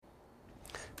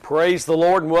Praise the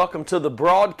Lord and welcome to the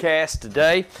broadcast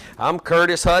today. I'm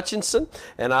Curtis Hutchinson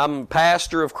and I'm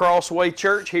pastor of Crossway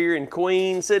Church here in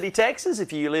Queen City, Texas.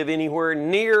 If you live anywhere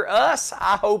near us,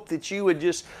 I hope that you would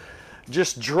just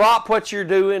drop what you're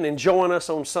doing and join us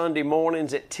on Sunday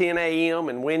mornings at 10 a.m.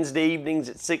 and Wednesday evenings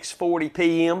at 6:40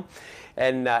 p.m.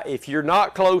 And if you're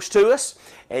not close to us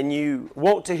and you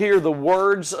want to hear the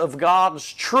words of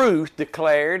God's truth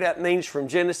declared, that means from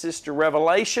Genesis to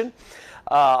Revelation,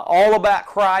 all about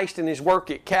Christ and His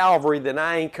work at Calvary, then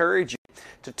I encourage you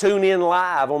to tune in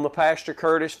live on the Pastor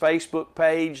Curtis Facebook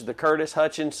page, the Curtis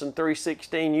Hutchinson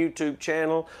 316 YouTube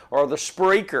channel, or the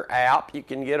Spreaker app you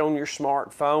can get on your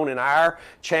smartphone. And our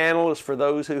channel is for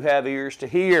those who have ears to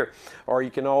hear. Or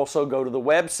you can also go to the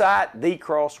website,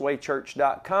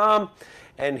 thecrosswaychurch.com,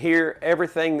 and hear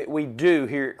everything that we do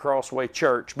here at Crossway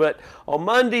Church. But on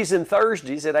Mondays and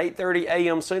Thursdays at 8:30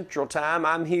 a.m. Central Time,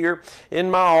 I'm here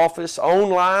in my office,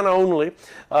 online only,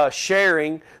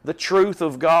 sharing the truth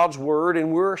of God's Word,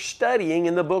 and we're studying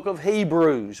in the book of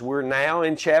Hebrews. We're now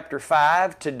in chapter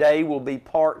 5. Today will be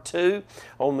part 2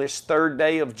 on this third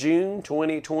day of June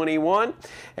 2021,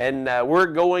 and we're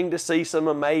going to see some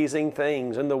amazing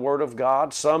things in the Word of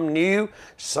God. Some new,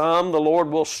 some the Lord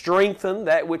will strengthen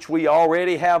that which we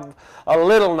already have a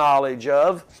little knowledge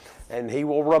of, and He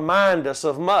will remind us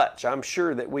of much, I'm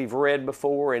sure, that we've read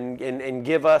before and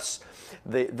give us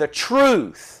the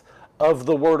truth of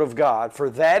the Word of God. For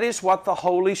that is what the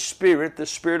Holy Spirit, the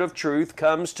Spirit of truth,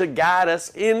 comes to guide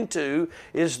us into,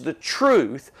 is the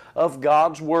truth of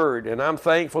God's Word. And I'm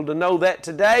thankful to know that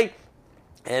today.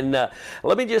 And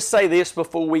let me just say this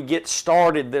before we get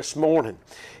started this morning.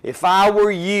 If I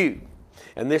were you,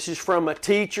 and this is from a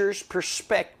teacher's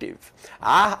perspective,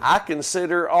 I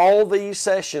consider all these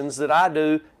sessions that I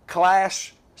do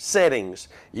class settings.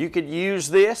 You could use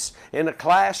this in a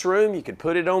classroom, you could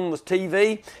put it on the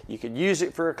TV, you could use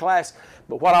it for a class.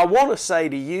 But what I want to say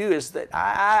to you is that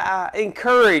I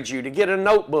encourage you to get a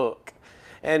notebook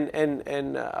and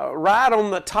write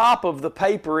on the top of the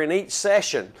paper in each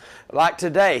session, like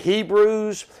today,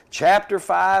 Hebrews chapter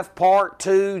 5, part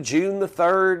 2, June the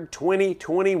 3rd,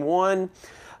 2021,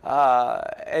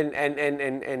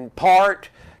 and part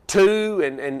 2,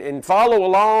 and follow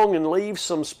along and leave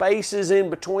some spaces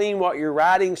in between what you're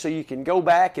writing so you can go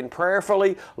back and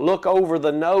prayerfully look over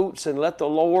the notes and let the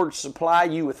Lord supply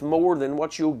you with more than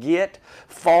what you'll get,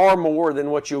 far more than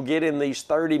what you'll get in these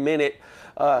 30-minute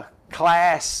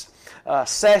class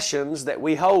sessions that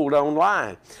we hold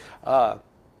online.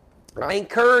 I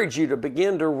encourage you to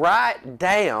begin to write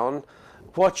down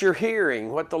what you're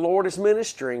hearing, what the Lord is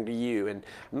ministering to you. And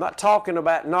I'm not talking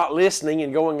about not listening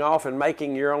and going off and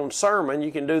making your own sermon.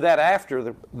 You can do that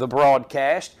after the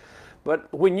broadcast. But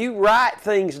when you write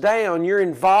things down, you're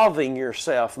involving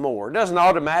yourself more. It doesn't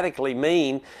automatically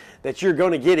mean that you're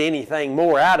going to get anything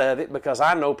more out of it, because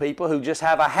I know people who just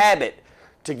have a habit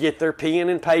to get their pen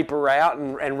and paper out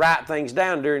and write things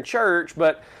down during church,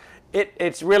 but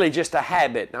it's really just a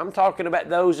habit. And I'm talking about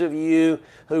those of you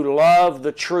who love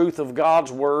the truth of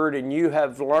God's Word, and you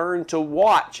have learned to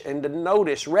watch and to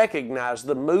notice, recognize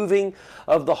the moving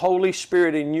of the Holy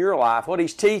Spirit in your life, what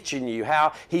He's teaching you,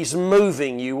 how He's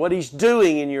moving you, what He's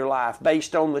doing in your life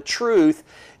based on the truth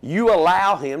you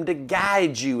allow Him to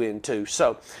guide you into.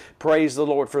 So praise the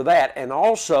Lord for that. And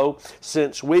also,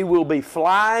 since we will be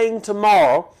flying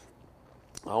tomorrow,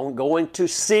 I'm going to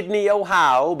Sydney,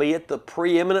 Ohio, be at the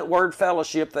Preeminent Word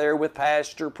Fellowship there with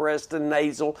Pastor Preston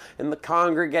Nazel and the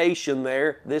congregation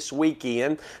there this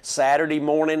weekend, Saturday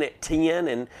morning at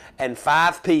 10 and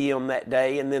 5 p.m. that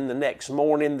day, and then the next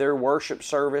morning their worship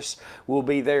service will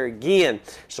be there again.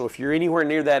 So if you're anywhere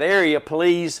near that area,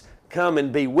 please come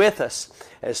and be with us.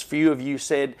 As few of you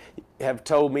have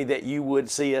told me that you would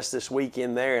see us this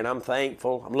weekend there, and I'm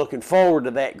thankful. I'm looking forward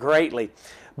to that greatly.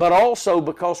 But also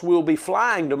because we'll be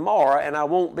flying tomorrow, and I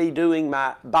won't be doing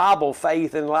my Bible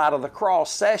Faith in Light of the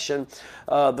Cross session,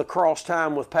 the Cross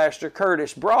Time with Pastor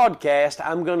Curtis broadcast.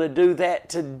 I'm going to do that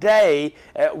today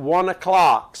at 1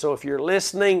 o'clock. So if you're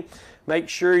listening, make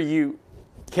sure you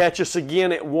catch us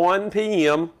again at 1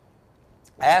 p.m.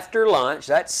 after lunch.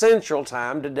 That's Central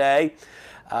Time today.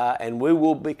 And we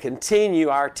will continue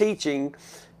our teaching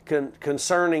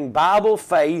concerning Bible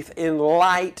faith in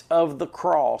light of the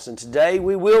cross. And today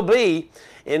we will be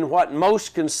in what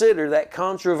most consider that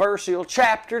controversial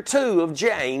chapter 2 of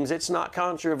James. It's not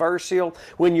controversial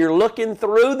when you're looking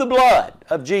through the blood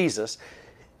of Jesus.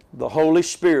 The Holy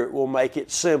Spirit will make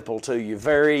it simple to you,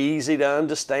 very easy to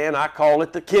understand. I call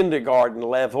it the kindergarten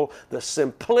level, the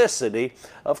simplicity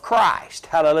of Christ.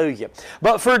 Hallelujah.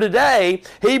 But for today,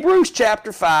 Hebrews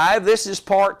chapter 5, this is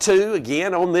part 2,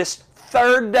 again, on this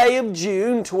 3rd day of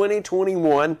June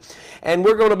 2021, and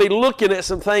we're going to be looking at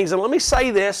some things. And let me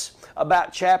say this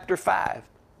about chapter 5.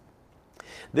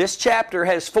 This chapter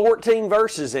has 14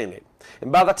 verses in it.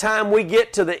 And by the time we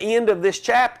get to the end of this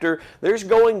chapter, there's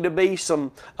going to be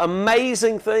some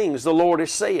amazing things the Lord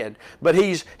has said. But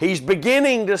He's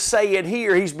beginning to say it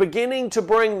here. He's beginning to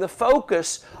bring the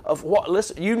focus of what,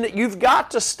 listen, you've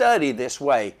got to study this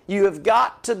way. You have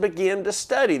got to begin to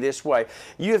study this way.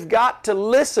 You've got to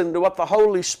listen to what the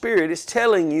Holy Spirit is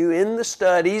telling you in the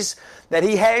studies that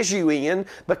He has you in,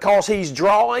 because He's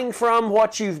drawing from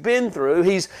what you've been through.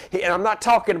 And I'm not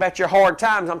talking about your hard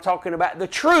times. I'm talking about the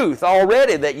truth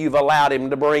already that you've allowed Him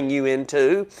to bring you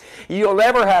into. You'll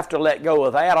never have to let go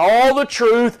of that. All the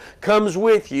truth comes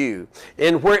with you.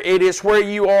 And it is where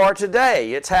you are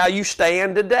today. It's how you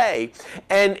stand today.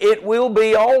 And it will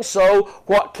be also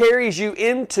what carries you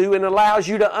into and allows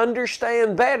you to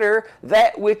understand better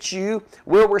that which you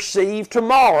will receive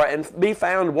tomorrow and be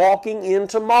found walking in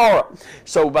tomorrow.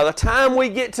 So by the time we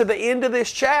get to the end of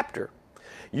this chapter,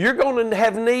 you're going to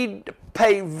have need to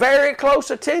pay very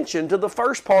close attention to the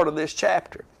first part of this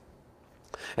chapter.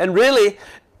 And really,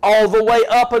 all the way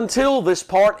up until this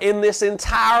part in this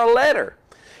entire letter.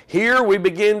 Here we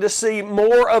begin to see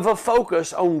more of a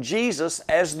focus on Jesus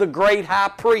as the great high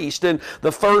priest. In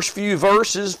the first few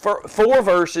verses, 4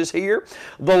 verses here,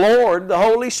 the Lord, the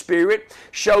Holy Spirit,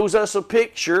 shows us a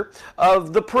picture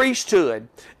of the priesthood,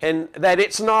 and that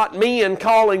it's not men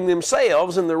calling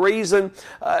themselves, and the reason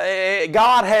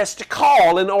God has to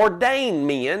call and ordain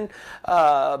men,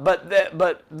 but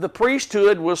the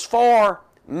priesthood was for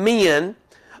men,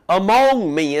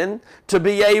 among men, to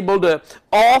be able to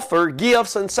offer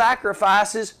gifts and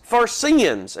sacrifices for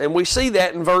sins. And we see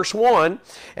that in verse 1.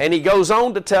 And he goes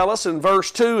on to tell us in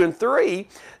verse 2 and 3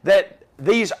 that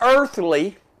these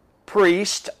earthly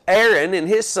priests, Aaron and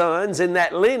his sons, in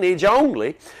that lineage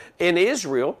only in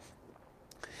Israel,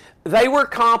 they were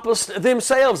compassed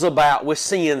themselves about with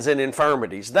sins and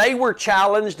infirmities. They were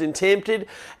challenged and tempted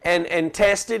and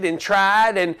tested and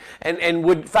tried and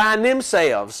would find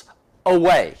themselves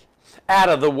away, out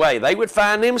of the way. They would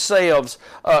find themselves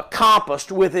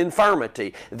compassed with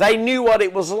infirmity. They knew what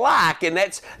it was like, and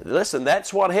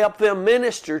that's what helped them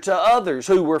minister to others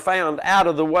who were found out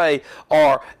of the way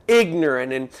or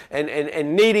ignorant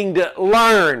and needing to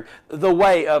learn the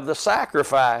way of the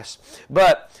sacrifice.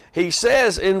 But he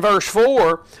says in verse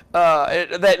 4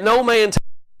 that no man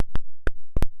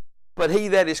but he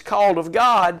that is called of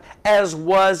God, as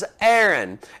was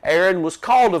Aaron. Aaron was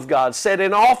called of God, set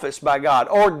in office by God,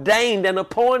 ordained and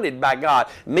appointed by God.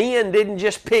 Men didn't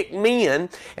just pick men,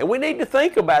 and we need to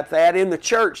think about that in the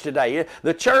church today.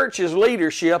 The church's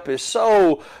leadership is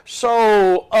so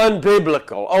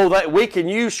unbiblical. Oh, that we can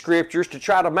use scriptures to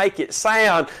try to make it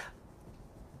sound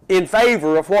in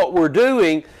favor of what we're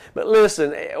doing. But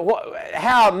listen,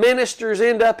 how ministers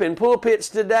end up in pulpits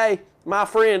today, my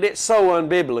friend, it's so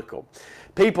unbiblical.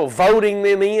 People voting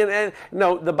them in. And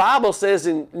no, the Bible says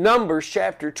in Numbers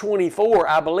chapter 24,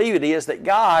 I believe it is, that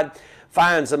God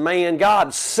finds a man,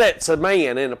 God sets a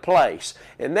man in a place.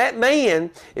 And that man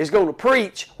is going to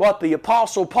preach what the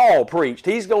Apostle Paul preached.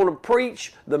 He's going to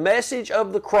preach the message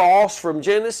of the cross from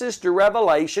Genesis to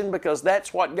Revelation, because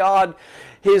that's what God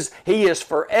He is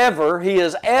forever, He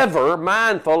is ever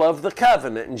mindful of the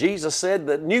covenant. And Jesus said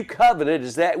the new covenant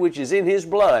is that which is in His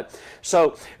blood.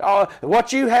 So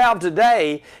what you have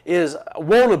today is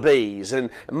wannabes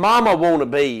and mama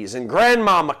wannabes, and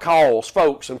grandmama calls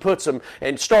folks and puts them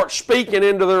and starts speaking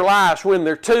into their lives when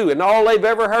they're 2, and all they've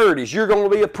ever heard is, you're going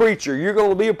to be a preacher, you're going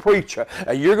to be a preacher,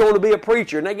 you're going to be a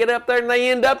preacher. And they get up there and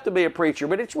they end up to be a preacher.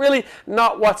 But it's really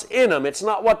not what's in them. It's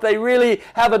not what they really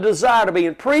have a desire to be.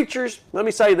 And preachers, let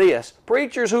me say this,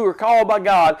 preachers who are called by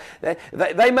God,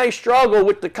 they may struggle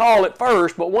with the call at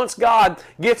first, but once God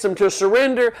gets them to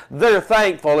surrender, they're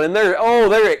thankful and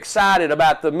they're excited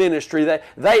about the ministry.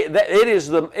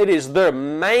 It is their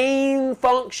main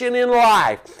function in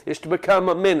life is to become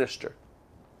a minister.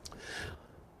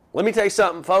 Let me tell you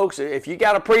something, folks. If you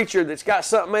got a preacher that's got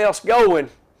something else going,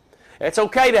 it's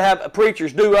okay to have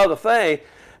preachers do other things.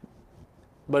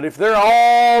 But if they're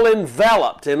all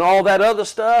enveloped in all that other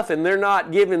stuff and they're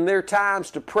not giving their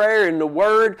times to prayer and the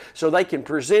Word so they can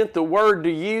present the Word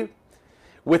to you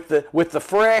with the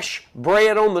fresh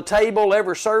bread on the table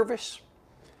every service,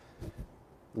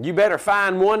 you better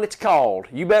find one that's called.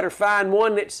 You better find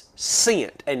one that's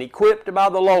sent and equipped by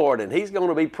the Lord, and He's going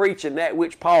to be preaching that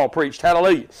which Paul preached.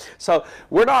 Hallelujah. So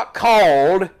we're not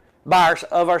called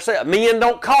of ourselves. Men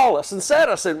don't call us and set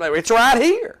us in. It's right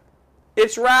here.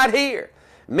 It's right here.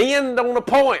 Men don't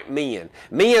appoint men.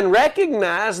 Men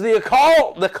recognize the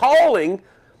calling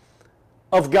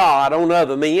of God on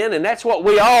other men, and that's what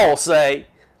we all say.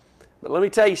 But let me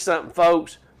tell you something,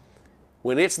 folks.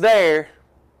 When it's there,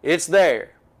 it's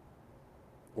there.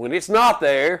 When it's not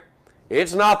there,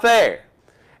 it's not there.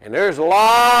 And there's a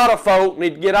lot of folk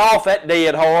need to get off that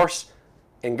dead horse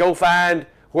and go find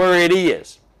where it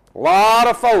is. A lot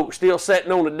of folks still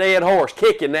sitting on the dead horse,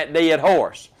 kicking that dead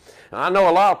horse. I know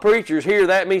a lot of preachers hear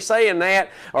that me saying that,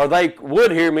 or they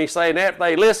would hear me saying that if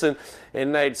they listen,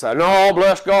 and they'd say, no,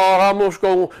 bless God, I'm just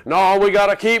going, no, we got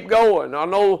to keep going.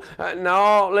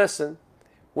 No, listen.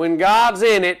 When God's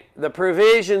in it, the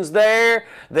provision's there,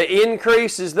 the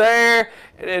increase is there,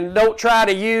 and don't try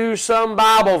to use some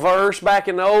Bible verse back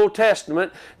in the Old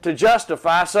Testament to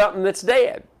justify something that's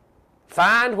dead.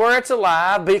 Find where it's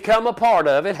alive, become a part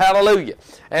of it, hallelujah.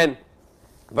 And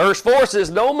verse 4 says,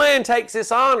 no man takes this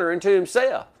honor unto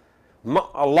himself.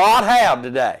 A lot have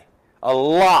today. A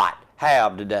lot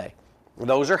have today.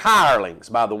 Those are hirelings,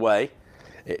 by the way.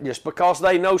 Just because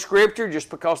they know Scripture, just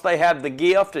because they have the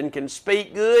gift and can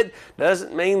speak good,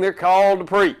 doesn't mean they're called to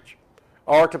preach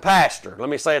or to pastor. Let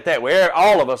me say it that way.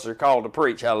 All of us are called to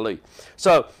preach. Hallelujah.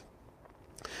 So,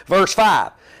 verse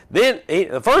 5. Then,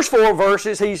 the first 4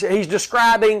 verses, he's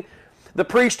describing the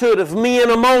priesthood of men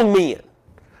among men.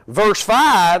 Verse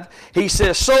 5, he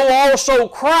says, so also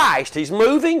Christ. He's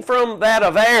moving from that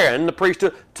of Aaron, the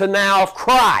priesthood, to now of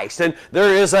Christ. And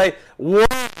there is a word.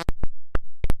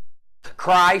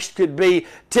 Christ could be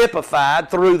typified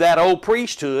through that old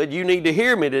priesthood. You need to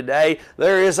hear me today.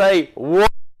 There is a word.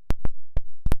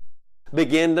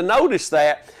 Begin to notice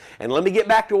that. And let me get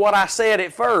back to what I said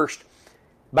at first.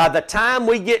 By the time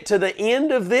we get to the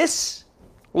end of this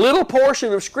little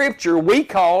portion of Scripture we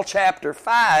call chapter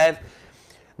 5,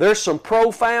 there's some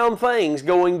profound things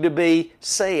going to be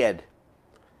said.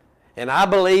 And I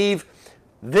believe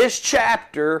this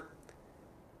chapter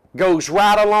goes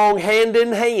right along hand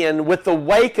in hand with the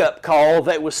wake-up call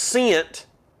that was sent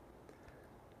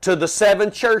to the 7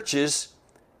 churches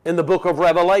in the book of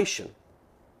Revelation.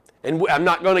 And I'm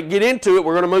not going to get into it.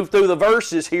 We're going to move through the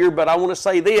verses here, but I want to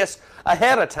say this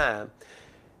ahead of time.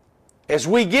 As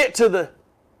we get to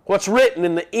what's written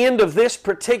in the end of this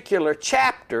particular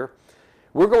chapter,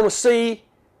 we're going to see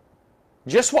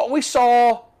just what we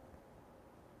saw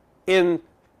in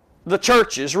the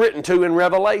churches written to in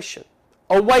Revelation.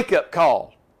 A wake-up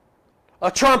call.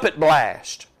 A trumpet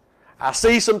blast. I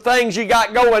see some things you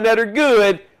got going that are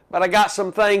good, but I got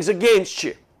some things against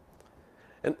you.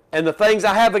 And the things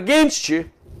I have against you,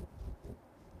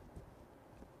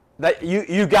 that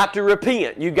you got to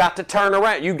repent. You got to turn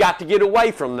around. You got to get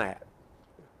away from that.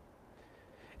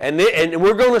 And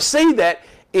we're going to see that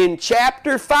in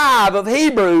chapter 5 of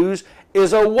Hebrews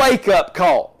is a wake-up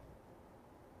call.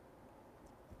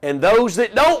 And those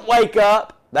that don't wake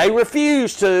up, they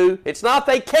refuse to. It's not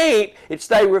they can't, it's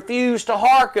they refuse to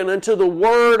hearken unto the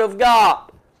Word of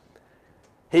God.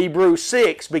 Hebrews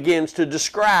 6 begins to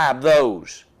describe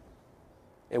those.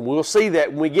 And we'll see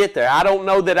that when we get there. I don't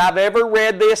know that I've ever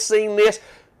read this, seen this,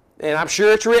 and I'm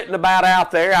sure it's written about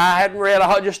out there. I hadn't read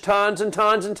just tons and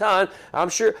tons and tons. I'm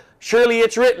sure, surely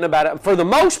it's written about it. For the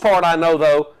most part, I know,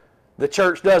 though, the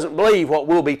church doesn't believe what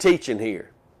we'll be teaching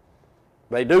here.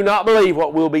 They do not believe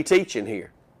what we'll be teaching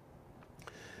here.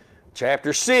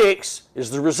 Chapter 6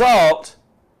 is the result,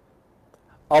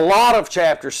 a lot of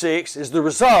chapter 6 is the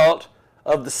result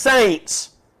of the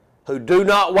saints who do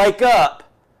not wake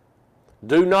up,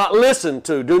 do not listen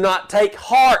to, do not take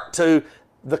heart to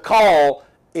the call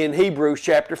in Hebrews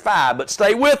chapter 5. But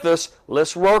stay with us.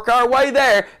 Let's work our way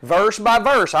there verse by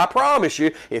verse. I promise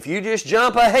you, if you just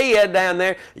jump ahead down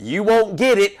there, you won't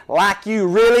get it like you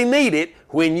really need it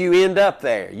when you end up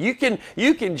there. You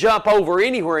can jump over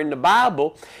anywhere in the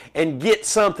Bible and get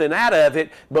something out of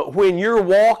it, but when you're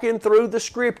walking through the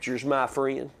Scriptures, my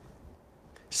friend,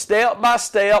 step by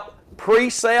step,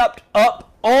 precept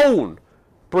up on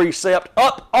precept,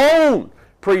 up on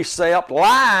precept,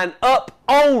 line up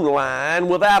on line,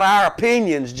 without our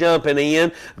opinions jumping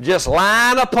in, just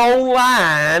line upon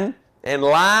line and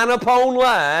line upon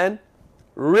line,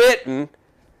 written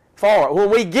for it. When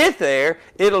we get there,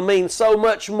 it'll mean so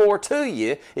much more to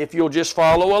you if you'll just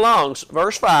follow along.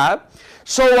 Verse 5,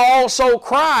 so also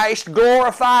Christ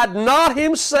glorified not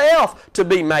himself to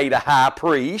be made a high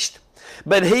priest,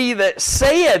 but he that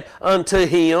said unto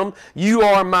him, you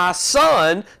are my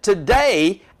son,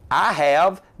 today I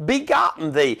have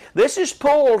begotten thee. This is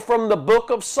pulled from the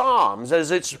book of Psalms,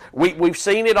 as we've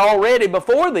seen it already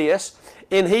before this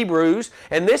in Hebrews,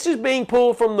 and this is being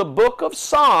pulled from the book of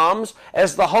Psalms,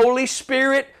 as the Holy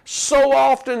Spirit so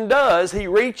often does. He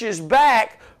reaches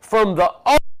back from the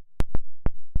old,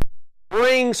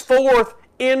 brings forth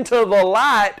into the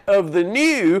light of the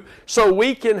new so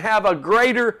we can have a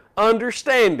greater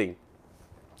understanding.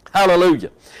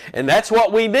 Hallelujah. And that's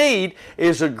what we need,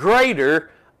 is a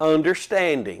greater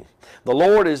understanding. The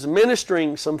Lord is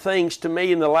ministering some things to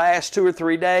me in the last 2 or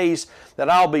 3 days that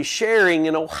I'll be sharing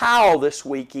in Ohio this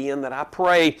weekend, that I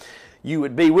pray you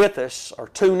would be with us or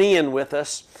tune in with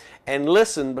us and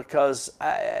listen, because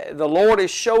the Lord is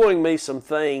showing me some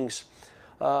things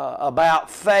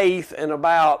about faith and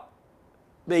about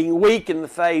being weak in the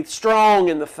faith, strong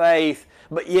in the faith,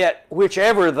 but yet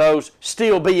whichever of those,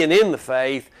 still being in the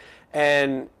faith.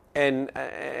 And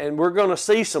we're going to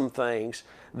see some things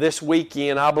this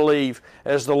weekend, I believe,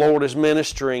 as the Lord is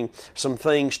ministering some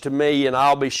things to me, and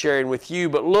I'll be sharing with you.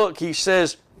 But look, he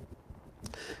says,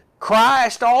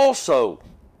 Christ also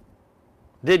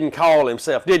didn't call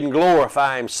himself, didn't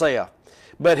glorify himself,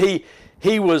 but he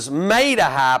was made a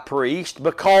high priest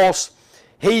because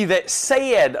he that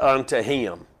said unto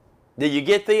him. Do you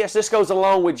get this? This goes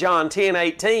along with John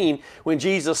 10:18, when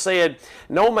Jesus said,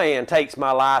 no man takes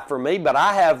my life from me, but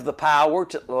I have the power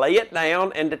to lay it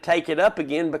down and to take it up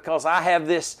again, because I have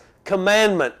this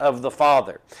commandment of the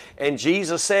Father. And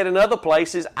Jesus said in other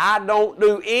places, I don't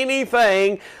do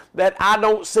anything that I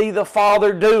don't see the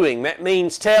Father doing. That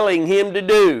means telling him to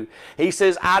do. He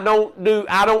says, I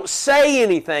don't say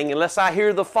anything unless I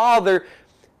hear the Father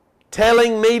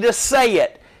telling me to say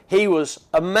it. He was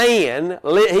a man.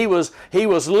 He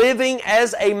was living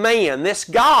as a man. This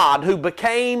God who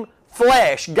became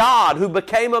flesh, God who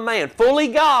became a man, fully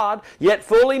God, yet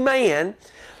fully man,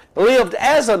 lived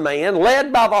as a man,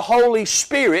 led by the Holy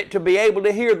Spirit to be able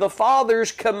to hear the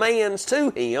Father's commands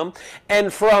to him.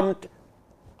 And from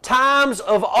times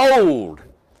of old,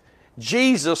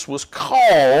 Jesus was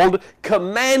called,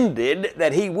 commanded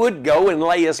that he would go and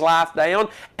lay his life down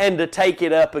and to take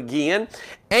it up again,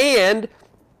 and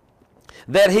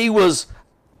that he was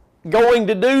going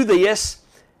to do this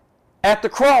at the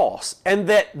cross, and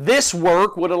that this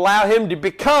work would allow him to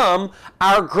become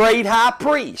our great high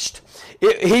priest.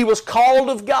 He was called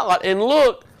of God. And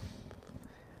look,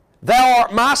 thou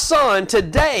art my son,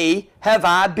 today have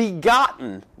I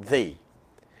begotten thee.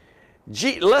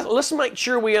 Let's make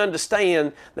sure we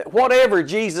understand that whatever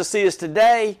Jesus is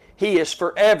today, he has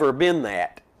forever been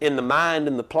that in the mind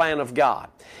and the plan of God.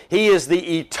 He is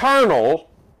the eternal,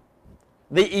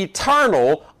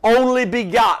 only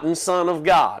begotten Son of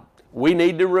God. We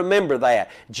need to remember that.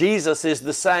 Jesus is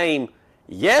the same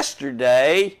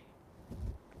yesterday,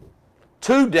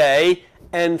 today,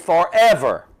 and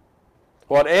forever.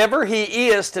 Whatever he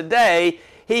is today,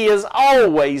 he has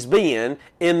always been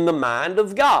in the mind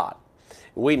of God.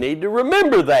 We need to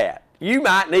remember that. You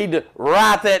might need to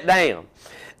write that down.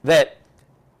 That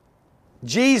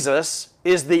Jesus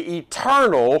is the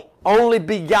eternal, only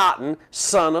begotten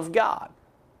Son of God.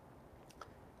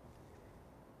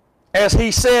 As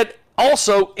he said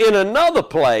also in another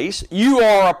place, you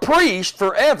are a priest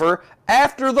forever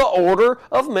after the order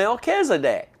of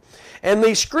Melchizedek. And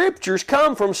these scriptures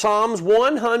come from Psalms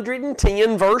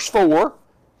 110 verse 4.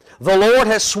 The Lord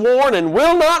has sworn and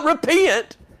will not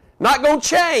repent, not going to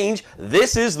change.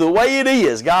 This is the way it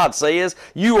is, God says.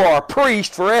 You are a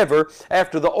priest forever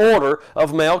after the order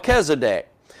of Melchizedek.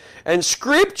 And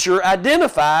Scripture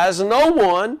identifies no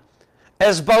one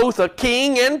as both a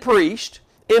king and priest.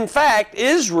 In fact,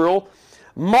 Israel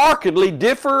markedly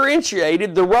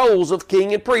differentiated the roles of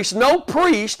king and priest. No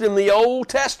priest in the Old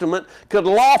Testament could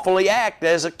lawfully act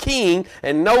as a king,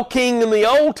 and no king in the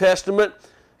Old Testament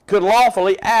could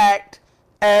lawfully act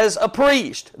as a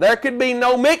priest. There could be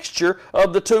no mixture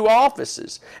of the two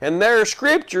offices. And there are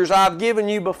scriptures I've given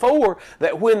you before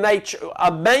that when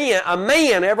a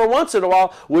man every once in a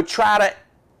while would try to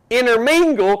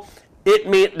intermingle, it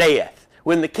meant death.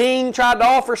 When the king tried to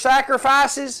offer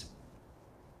sacrifices,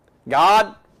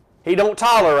 God, he don't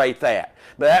tolerate that.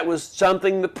 But that was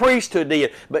something the priesthood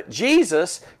did. But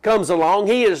Jesus comes along.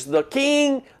 He is the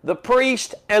king, the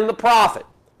priest, and the prophet.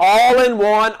 All in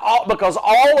one, because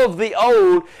all of the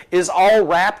old is all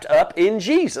wrapped up in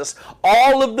Jesus.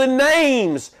 All of the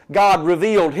names God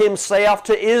revealed himself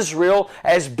to Israel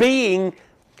as being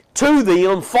to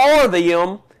them, for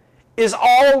them, is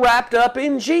all wrapped up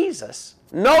in Jesus.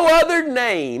 No other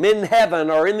name in heaven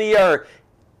or in the earth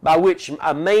by which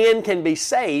a man can be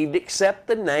saved except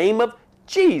the name of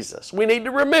Jesus. We need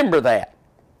to remember that.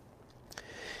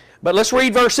 But let's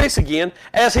read verse 6 again.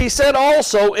 As he said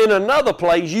also in another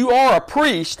place, you are a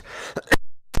priest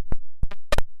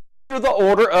after the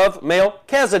order of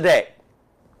Melchizedek.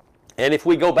 And if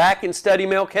we go back and study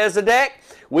Melchizedek,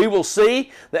 we will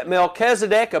see that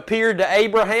Melchizedek appeared to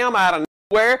Abraham out of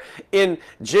nowhere in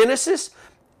Genesis,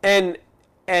 and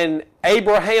and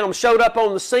Abraham showed up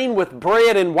on the scene with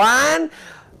bread and wine.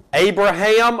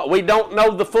 Abraham, we don't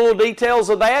know the full details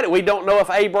of that. We don't know if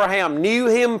Abraham knew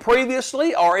him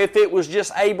previously or if it was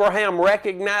just Abraham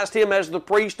recognized him as the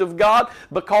priest of God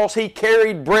because he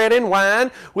carried bread and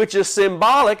wine, which is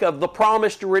symbolic of the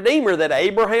promised Redeemer that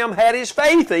Abraham had his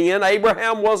faith in.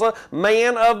 Abraham was a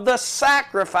man of the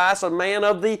sacrifice, a man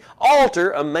of the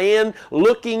altar, a man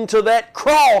looking to that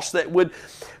cross that would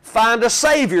find a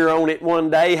Savior on it one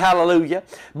day, hallelujah.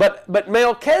 But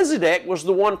Melchizedek was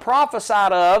the one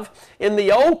prophesied of in the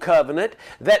Old Covenant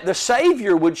that the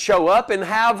Savior would show up and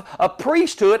have a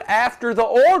priesthood after the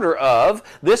order of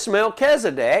this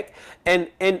Melchizedek. And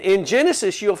in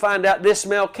Genesis, you'll find out this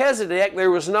Melchizedek, there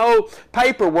was no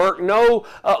paperwork, no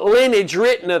lineage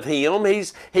written of him.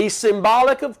 He's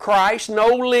symbolic of Christ, no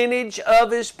lineage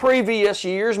of his previous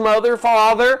years, mother,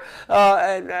 father,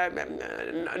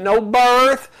 no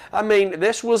birth. I mean,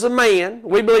 this was a man.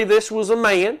 We believe this was a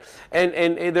man.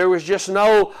 And there was just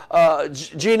no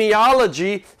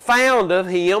genealogy found of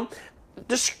him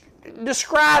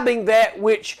describing that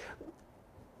which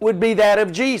would be that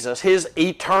of Jesus, his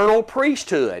eternal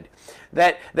priesthood.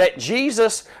 That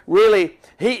Jesus really,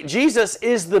 Jesus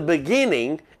is the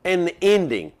beginning and the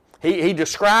ending. He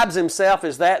describes himself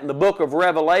as that in the book of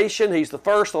Revelation. He's the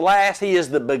first, the last. He is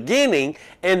the beginning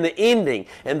and the ending.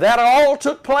 And that all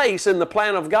took place in the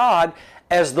plan of God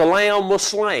as the Lamb was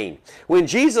slain. When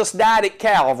Jesus died at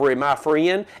Calvary, my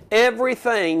friend,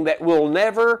 everything that will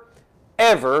never,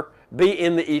 ever be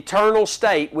in the eternal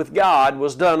state with God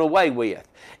was done away with.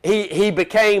 He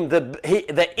became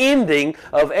the ending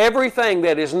of everything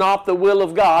that is not the will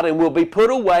of God and will be put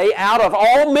away out of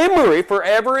all memory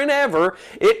forever and ever.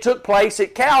 It took place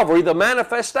at Calvary. The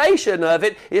manifestation of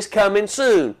it is coming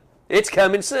soon. It's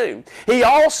coming soon. He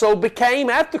also became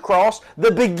at the cross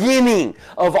the beginning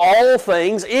of all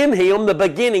things, in Him the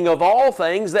beginning of all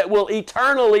things that will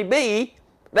eternally be,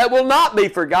 that will not be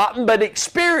forgotten, but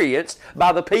experienced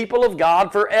by the people of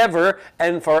God forever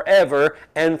and forever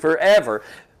and forever.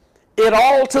 It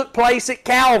all took place at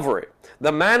Calvary.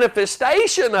 The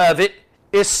manifestation of it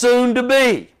is soon to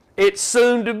be. It's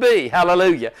soon to be.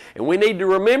 Hallelujah. And we need to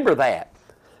remember that.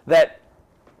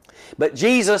 But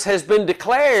Jesus has been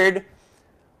declared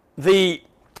the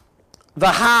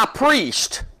high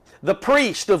priest, the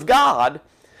priest of God,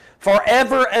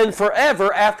 forever and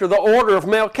forever after the order of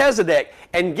Melchizedek.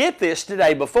 And get this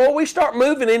today, before we start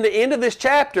moving into this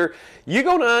chapter, you're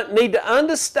going to need to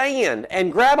understand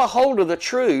and grab a hold of the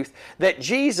truth that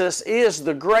Jesus is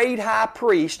the great high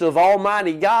priest of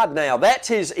Almighty God now. That's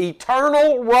His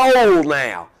eternal role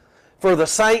now for the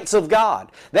saints of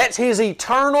God. That's His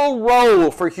eternal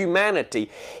role for humanity.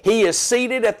 He is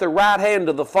seated at the right hand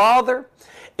of the Father.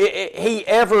 He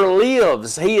ever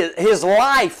lives. His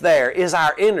life there is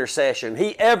our intercession.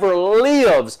 He ever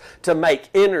lives to make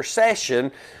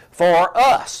intercession for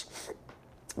us.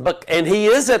 And He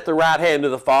is at the right hand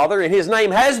of the Father, and His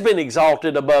name has been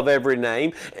exalted above every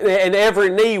name, and every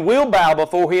knee will bow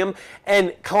before Him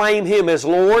and claim Him as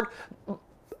Lord.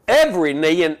 Every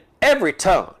knee and every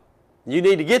tongue. You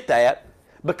need to get that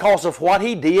because of what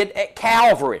He did at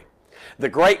Calvary. The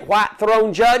great white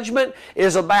throne judgment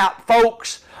is about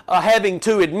folks having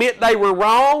to admit they were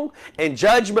wrong and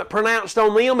judgment pronounced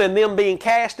on them and them being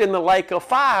cast in the lake of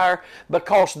fire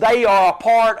because they are a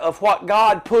part of what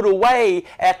God put away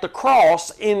at the cross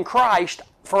in Christ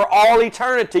for all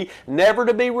eternity, never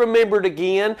to be remembered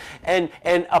again, and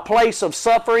a place of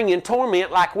suffering and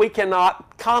torment like we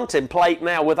cannot contemplate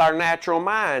now with our natural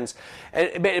minds.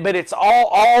 But it's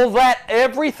all that,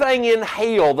 everything in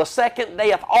hell, the second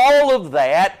death, all of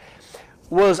that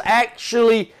was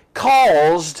actually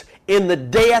caused in the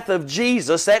death of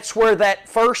Jesus. That's where that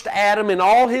first Adam and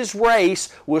all his race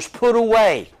was put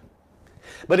away.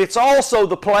 But it's also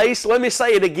the place, let me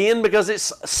say it again because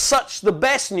it's such the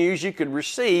best news you could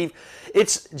receive.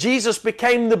 It's Jesus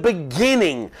became the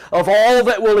beginning of all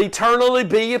that will eternally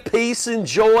be a peace and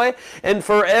joy and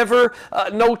forever.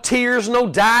 No tears, no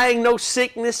dying, no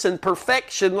sickness and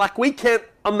perfection. Like we can't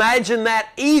imagine that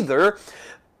either.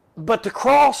 But the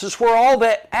cross is where all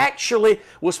that actually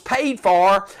was paid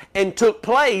for and took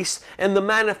place, and the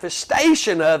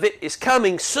manifestation of it is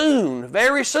coming soon,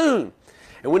 very soon.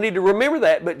 And we need to remember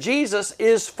that. But Jesus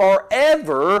is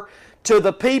forever to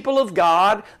the people of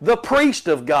God, the priest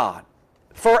of God.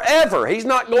 forever. He's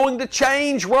not going to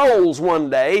change roles one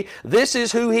day. This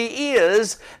is who He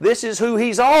is. This is who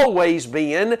He's always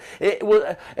been.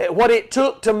 What it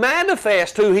took to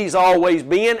manifest who He's always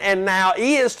been and now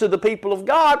is to the people of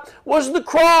God was the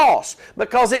cross,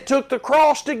 because it took the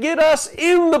cross to get us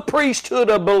in the priesthood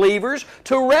of believers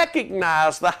to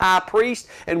recognize the high priest,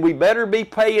 and we better be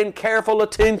paying careful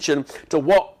attention to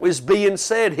what is being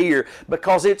said here,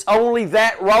 because it's only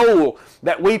that role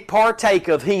that we partake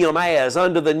of Him as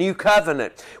under the new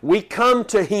covenant. We come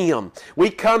to Him. We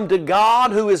come to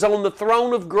God who is on the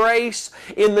throne of grace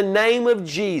in the name of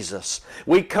Jesus.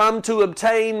 We come to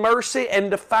obtain mercy and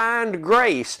to find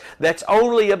grace that's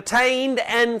only obtained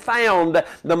and found.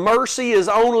 The mercy is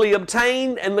only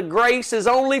obtained and the grace is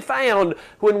only found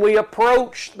when we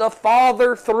approach the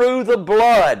Father through the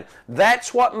blood.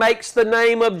 That's what makes the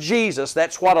name of Jesus.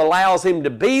 That's what allows Him to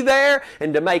be there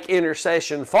and to make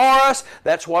intercession for us.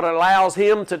 That's what allows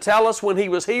Him to tell us when He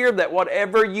was here that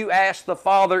whatever you ask the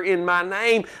Father in my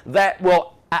name, that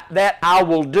I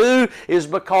will do, is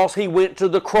because He went to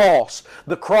the cross.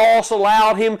 The cross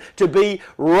allowed Him to be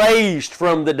raised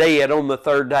from the dead on the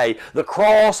third day. The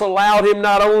cross allowed Him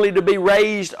not only to be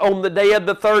raised on the day of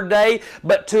the third day,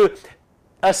 but to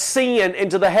ascend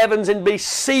into the heavens and be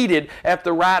seated at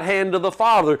the right hand of the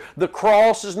Father. The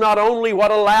cross is not only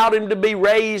what allowed Him to be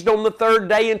raised on the third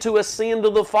day and to ascend to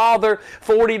the Father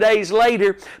 40 days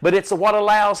later, but it's what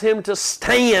allows Him to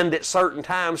stand at certain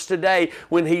times today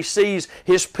when He sees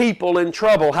His people in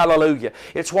trouble. Hallelujah.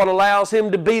 It's what allows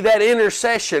Him to be that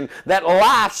intercession, that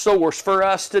life source for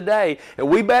us today. And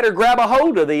we better grab a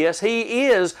hold of this. He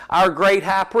is our great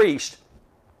high priest.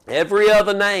 Every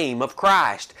other name of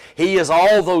Christ, He is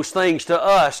all those things to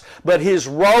us, but His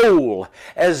role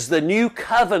as the new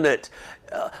covenant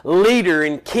leader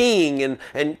and king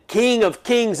King of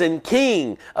kings and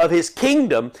King of His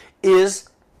kingdom is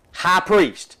high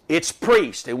priest. It's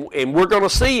priest. And we're going to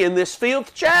see in this 5th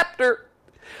chapter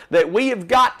that we have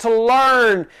got to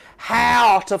learn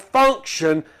how to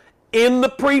function in the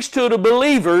priesthood of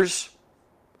believers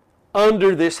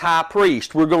under this high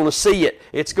priest. We're going to see it.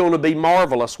 It's going to be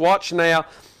marvelous. Watch now.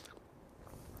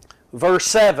 Verse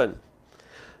 7.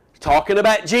 Talking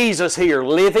about Jesus here,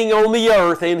 living on the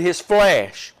earth in His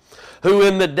flesh, who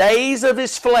in the days of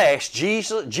His flesh,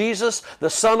 Jesus, the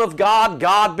Son of God,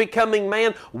 God becoming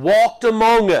man, walked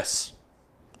among us.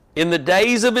 In the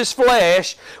days of His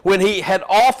flesh, when He had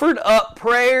offered up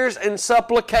prayers and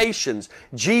supplications,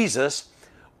 Jesus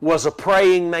was a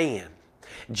praying man.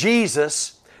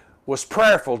 Jesus was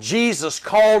prayerful. Jesus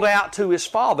called out to His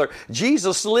Father.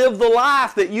 Jesus lived the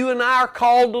life that you and I are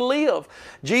called to live.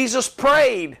 Jesus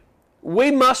prayed. We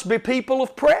must be people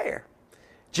of prayer.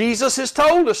 Jesus has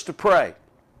told us to pray,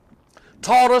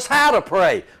 taught us how to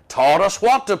pray, taught us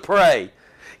what to pray,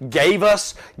 filled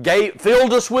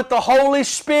us with the Holy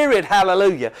Spirit,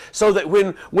 hallelujah, so that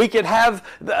when we could have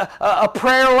a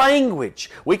prayer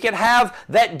language, we could have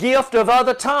that gift of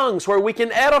other tongues where we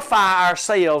can edify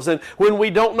ourselves, and when we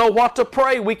don't know what to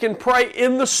pray, we can pray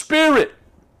in the Spirit,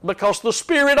 because the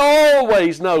Spirit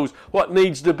always knows what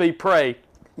needs to be prayed.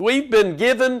 We've been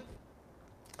given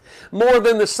more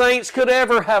than the saints could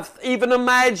ever have even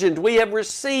imagined. We have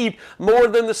received more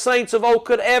than the saints of old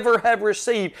could ever have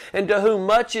received. And to whom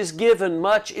much is given,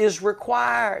 much is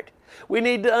required. We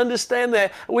need to understand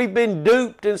that we've been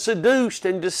duped and seduced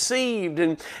and deceived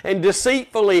and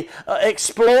deceitfully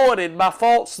exploited by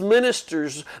false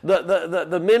ministers,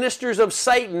 the ministers of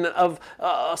Satan, of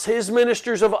his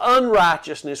ministers of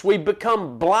unrighteousness. We've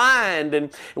become blind and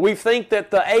we think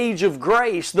that the age of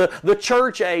grace, the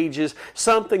church age, is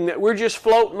something that we're just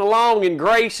floating along and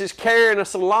grace is carrying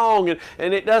us along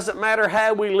and it doesn't matter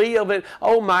how we live. And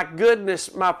oh my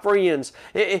goodness, my friends,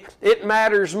 it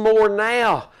matters more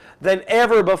now than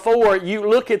ever before. You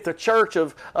look at the church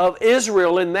of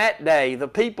Israel in that day, the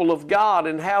people of God,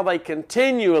 and how they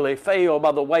continually fell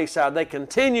by the wayside. They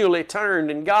continually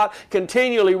turned, and God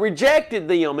continually rejected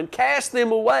them and cast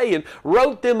them away and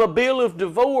wrote them a bill of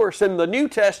divorce. And the New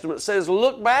Testament says,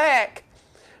 look back,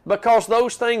 because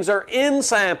those things are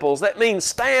ensamples. That means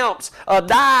stamps, a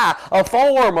die, a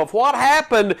form of what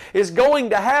happened is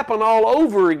going to happen all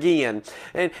over again.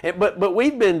 But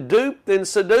we've been duped and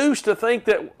seduced to think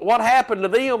that what happened to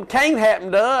them can't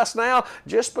happen to us now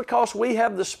just because we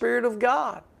have the Spirit of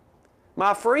God.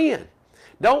 My friend,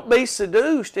 don't be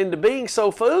seduced into being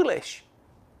so foolish.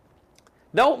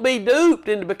 Don't be duped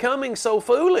into becoming so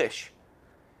foolish.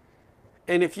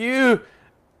 And if you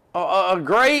a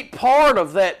great part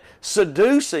of that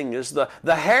seducing is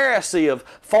the heresy of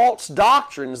false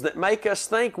doctrines that make us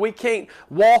think we can't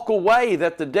walk away,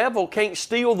 that the devil can't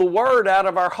steal the word out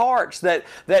of our hearts, that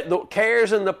the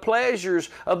cares and the pleasures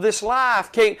of this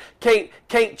life can't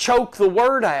choke the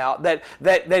word out, that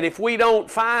if we don't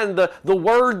find the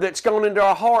word that's gone into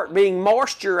our heart being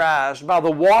moisturized by the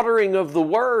watering of the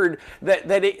word,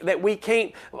 that we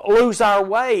can't lose our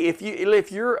way.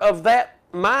 If you're of that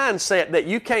mindset that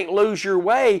you can't lose your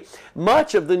way,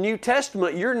 much of the New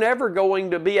Testament you're never going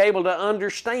to be able to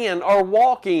understand or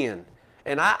walk in.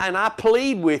 And I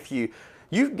plead with you,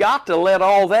 you've got to let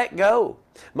all that go.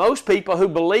 Most people who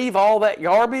believe all that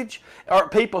garbage are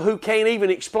people who can't even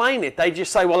explain it. They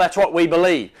just say, well, that's what we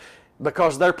believe,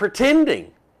 because they're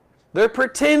pretending. They're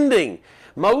pretending.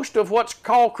 Most of what's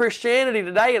called Christianity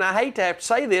today, and I hate to have to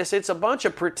say this, it's a bunch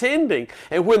of pretending.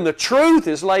 And when the truth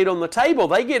is laid on the table,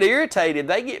 they get irritated,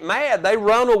 they get mad, they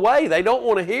run away, they don't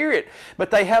want to hear it.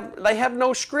 But they have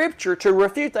no scripture to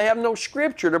refute, they have no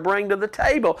scripture to bring to the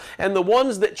table. And the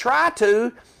ones that try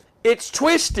to, it's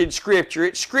twisted scripture,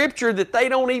 it's scripture that they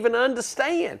don't even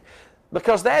understand.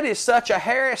 Because that is such a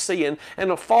heresy and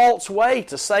a false way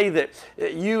to say that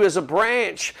you as a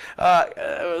branch,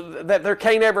 that there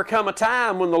can't ever come a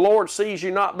time when the Lord sees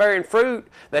you not bearing fruit,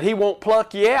 that He won't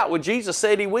pluck you out when Jesus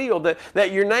said He will,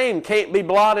 that your name can't be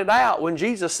blotted out when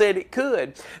Jesus said it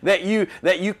could, that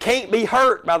you can't be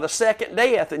hurt by the second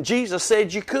death, and Jesus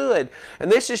said you could.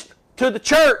 And this is to the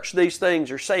church, these things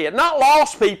are said. Not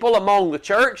lost people among the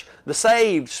church, the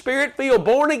saved, Spirit-filled,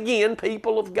 born-again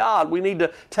people of God. We need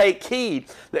to take heed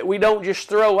that we don't just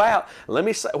throw out. Let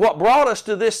me say, what brought us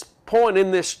to this point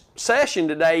in this session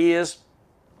today is,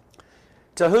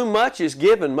 to whom much is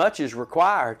given, much is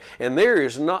required. And there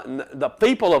is not, the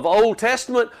people of Old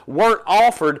Testament weren't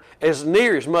offered as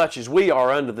near as much as we are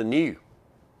under the New.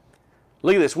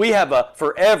 Look at this. We have a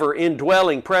forever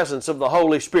indwelling presence of the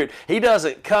Holy Spirit. He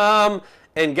doesn't come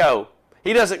and go.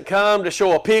 He doesn't come to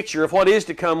show a picture of what is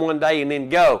to come one day and then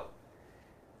go.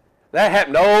 That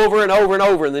happened over and over and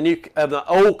over in the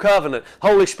Old Covenant.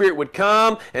 Holy Spirit would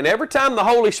come, and every time the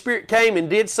Holy Spirit came and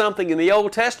did something in the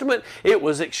Old Testament, it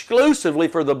was exclusively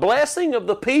for the blessing of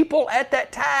the people at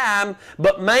that time,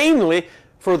 but mainly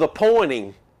for the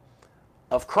pointing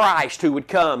of Christ who would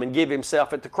come and give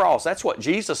Himself at the cross. That's what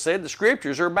Jesus said. The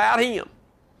Scriptures are about Him.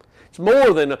 It's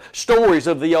more than stories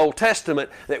of the Old Testament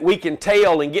that we can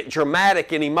tell and get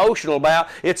dramatic and emotional about.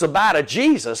 It's about a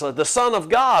Jesus, the Son of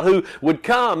God, who would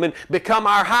come and become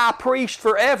our high priest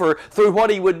forever through what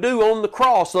He would do on the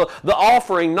cross. The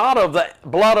offering not of the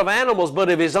blood of animals, but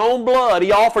of His own blood.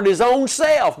 He offered His own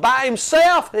self. By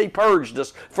Himself He purged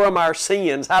us from our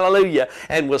sins. Hallelujah.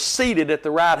 And was seated at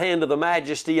the right hand of the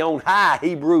Majesty on high.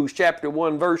 Hebrews chapter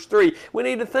 1 verse 3. We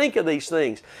need to think of these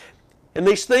things. And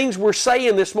these things we're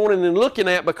saying this morning and looking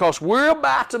at, because we're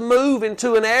about to move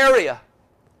into an area.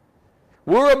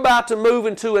 We're about to move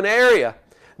into an area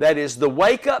that is the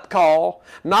wake-up call,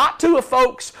 not to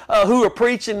folks who are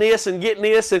preaching this and getting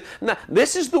this. No,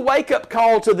 this is the wake-up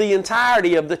call to the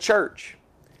entirety of the church.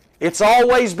 It's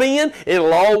always been,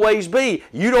 it'll always be.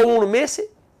 You don't want to miss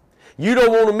it. You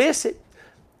don't want to miss it.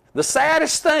 The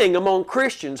saddest thing among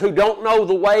Christians who don't know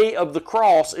the way of the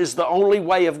cross is the only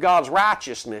way of God's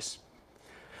righteousness.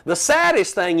 The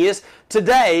saddest thing is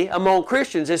today among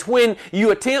Christians is when you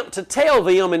attempt to tell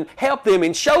them and help them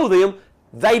and show them,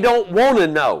 they don't want to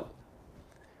know.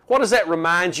 What does that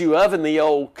remind you of in the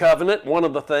Old Covenant? One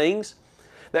of the things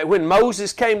that when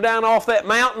Moses came down off that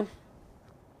mountain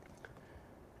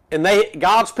and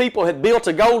God's people had built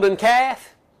a golden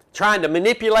calf, trying to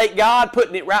manipulate God,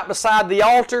 putting it right beside the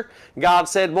altar, God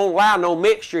said, won't allow no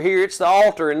mixture here, it's the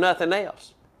altar and nothing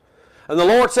else. And the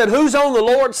Lord said, who's on the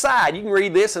Lord's side? You can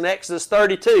read this in Exodus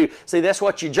 32. See, that's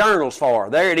what your journal's for.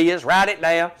 There it is. Write it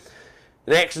down.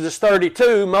 In Exodus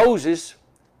 32, Moses,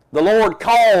 the Lord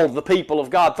called the people of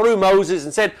God through Moses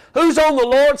and said, who's on the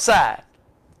Lord's side?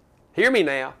 Hear me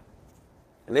now.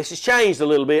 And this has changed a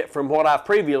little bit from what I've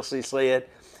previously said.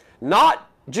 Not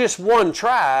just one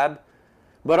tribe,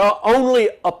 but only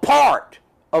a part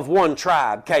of one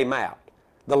tribe came out.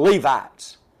 The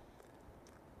Levites.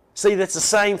 See, that's the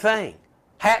same thing.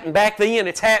 Happened back then,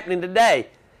 it's happening today.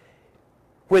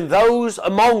 When those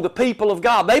among the people of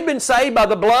God, they've been saved by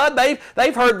the blood,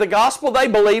 they've heard the gospel, they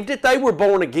believed it, they were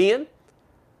born again.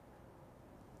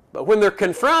 But when they're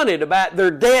confronted about their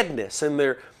deadness and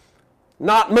they're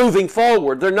not moving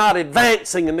forward, they're not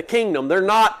advancing in the kingdom, they're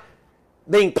not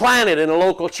being planted in a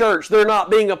local church, they're not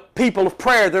being a people of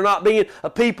prayer, they're not being a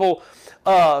people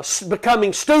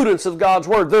becoming students of God's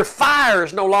Word, their fire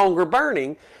is no longer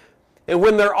burning. And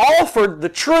when they're offered the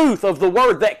truth of the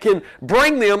Word that can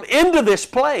bring them into this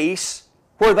place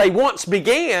where they once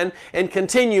began and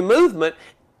continue movement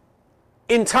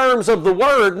in terms of the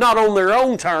Word, not on their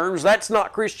own terms, that's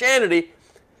not Christianity,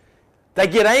 they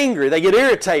get angry, they get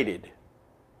irritated.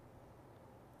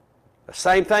 The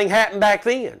same thing happened back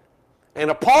then. And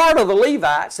a part of the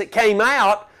Levites that came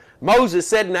out, Moses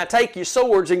said, now take your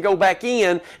swords and go back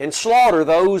in and slaughter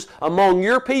those among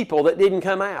your people that didn't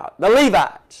come out. The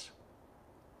Levites.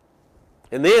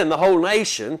 And then the whole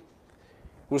nation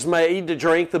was made to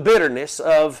drink the bitterness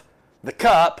of the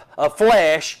cup of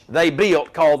flesh they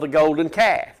built called the golden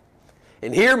calf.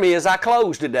 And hear me as I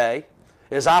close today,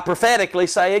 as I prophetically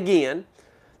say again,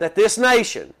 that this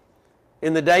nation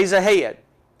in the days ahead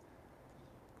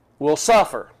will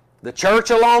suffer, the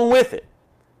church along with it,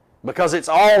 because it's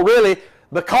all really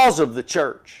because of the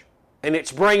church. And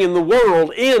it's bringing the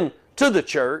world into the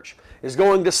church is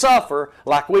going to suffer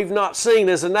like we've not seen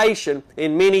as a nation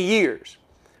in many years,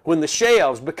 when the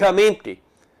shelves become empty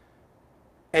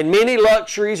and many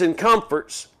luxuries and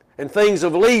comforts and things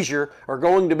of leisure are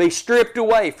going to be stripped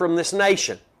away from this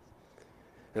nation.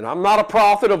 And I'm not a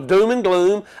prophet of doom and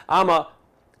gloom. I'm a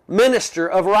minister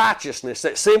of righteousness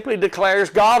that simply declares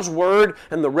God's Word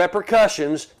and the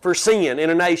repercussions for sin in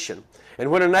a nation. And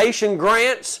when a nation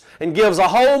grants and gives a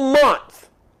whole month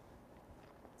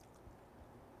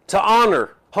to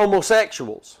honor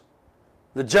homosexuals,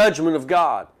 the judgment of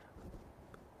God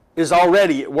is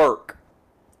already at work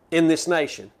in this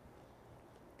nation.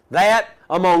 That,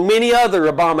 among many other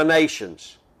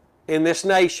abominations in this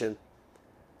nation,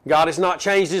 God has not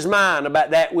changed His mind about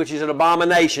that which is an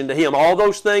abomination to Him. All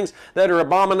those things that are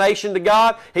abomination to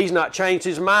God, He's not changed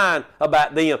His mind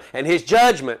about them. And His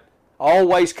judgment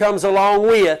always comes along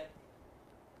with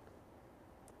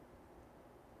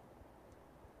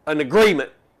an agreement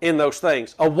in those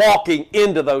things, a walking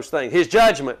into those things. His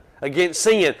judgment against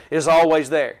sin is always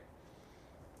there.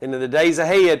 And in the days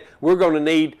ahead, we're going to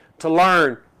need to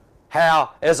learn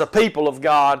how, as a people of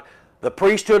God, the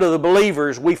priesthood of the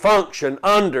believers, we function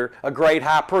under a great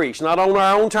high priest. Not on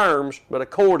our own terms, but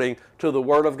according to the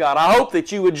Word of God. I hope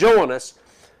that you would join us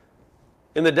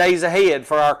in the days ahead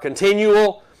for our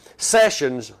continual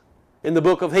sessions in the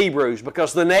book of Hebrews,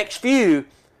 because the next few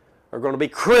are going to be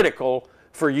critical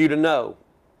for you to know.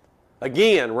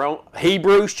 Again,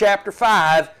 Hebrews chapter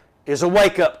 5 is a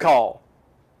wake-up call.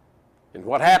 And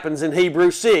what happens in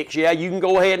Hebrews 6, yeah, you can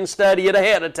go ahead and study it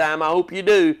ahead of time. I hope you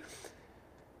do.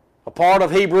 A part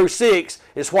of Hebrews 6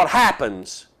 is what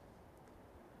happens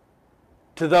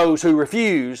to those who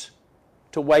refuse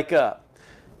to wake up.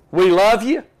 We love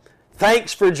you.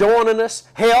 Thanks for joining us.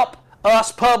 Help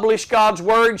us publish God's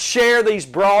Word. Share these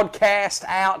broadcasts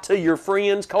out to your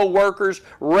friends, co-workers,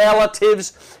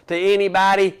 relatives, to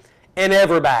anybody and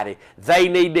everybody. They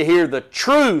need to hear the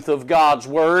truth of God's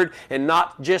Word and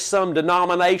not just some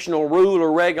denominational rule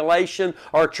or regulation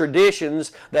or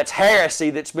traditions that's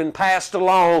heresy that's been passed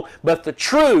along, but the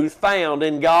truth found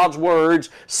in God's words,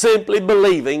 simply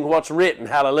believing what's written.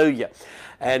 Hallelujah.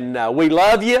 And we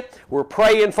love you. We're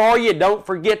praying for you. Don't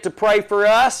forget to pray for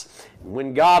us.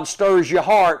 When God stirs your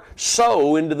heart,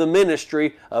 sow into the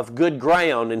ministry of good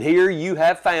ground. And here you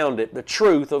have found it, the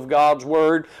truth of God's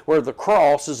Word, where the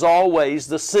cross is always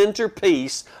the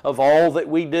centerpiece of all that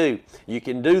we do. You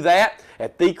can do that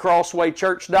at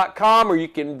thecrosswaychurch.com, or you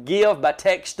can give by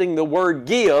texting the word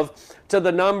GIVE to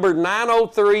the number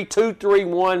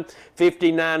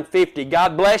 903-231-5950.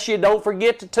 God bless you. Don't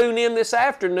forget to tune in this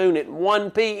afternoon at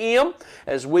 1 p.m.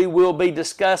 as we will be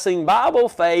discussing Bible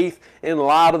faith in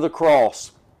light of the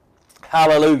cross.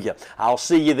 Hallelujah. I'll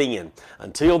see you then.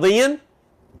 Until then,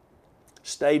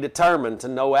 stay determined to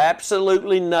know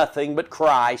absolutely nothing but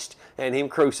Christ and Him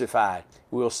crucified.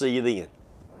 We'll see you then.